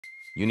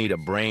You need a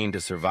brain to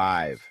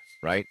survive,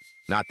 right?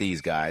 Not these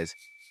guys.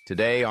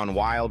 Today on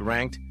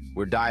WildRanked,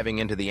 we're diving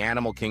into the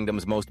animal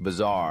kingdom's most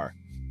bizarre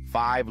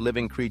 5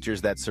 living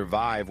creatures that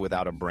survive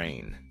without a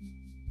brain.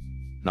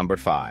 Number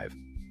 5.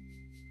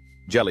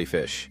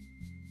 Jellyfish.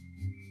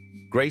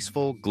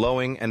 Graceful,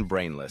 glowing, and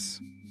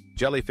brainless.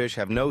 Jellyfish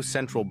have no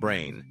central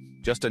brain,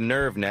 just a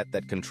nerve net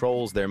that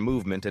controls their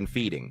movement and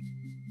feeding.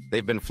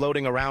 They've been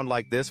floating around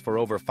like this for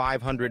over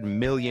 500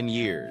 million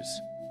years.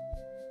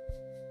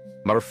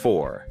 Number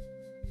 4.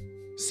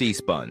 Sea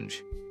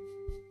sponge.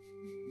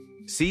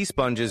 Sea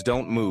sponges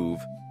don't move,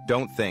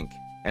 don't think,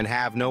 and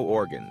have no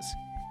organs.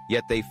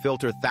 Yet they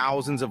filter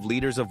thousands of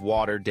liters of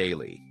water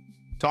daily.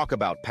 Talk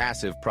about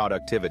passive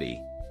productivity.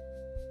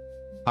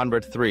 Number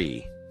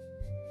 3.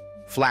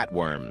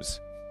 Flatworms.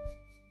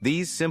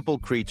 These simple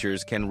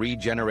creatures can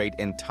regenerate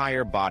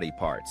entire body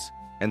parts,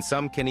 and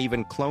some can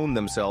even clone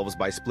themselves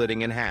by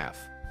splitting in half,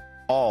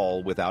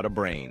 all without a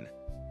brain.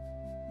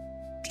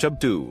 Number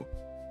 2.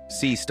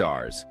 Sea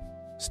stars.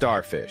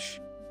 Starfish.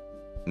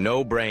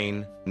 No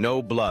brain,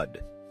 no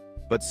blood.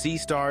 But sea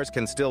stars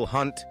can still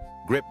hunt,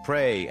 grip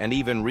prey, and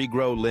even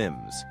regrow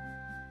limbs.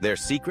 Their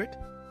secret?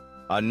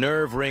 A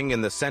nerve ring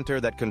in the center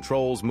that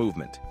controls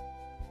movement.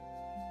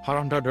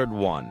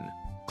 101.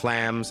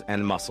 Clams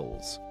and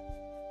mussels.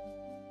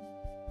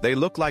 They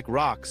look like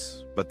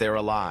rocks, but they're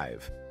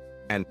alive,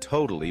 and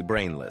totally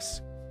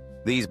brainless.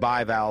 These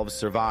bivalves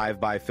survive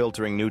by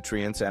filtering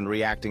nutrients and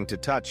reacting to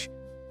touch,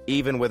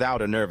 even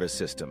without a nervous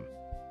system.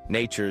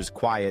 Nature's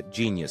quiet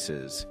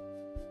geniuses.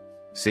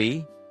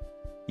 See?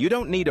 You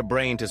don't need a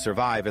brain to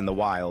survive in the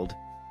wild,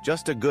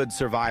 just a good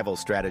survival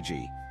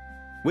strategy.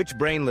 Which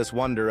brainless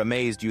wonder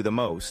amazed you the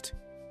most?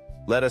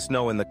 Let us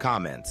know in the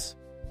comments.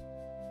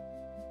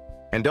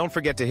 And don't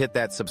forget to hit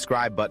that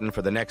subscribe button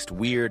for the next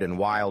weird and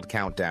wild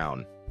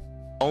countdown.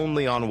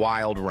 Only on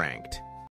WildRanked.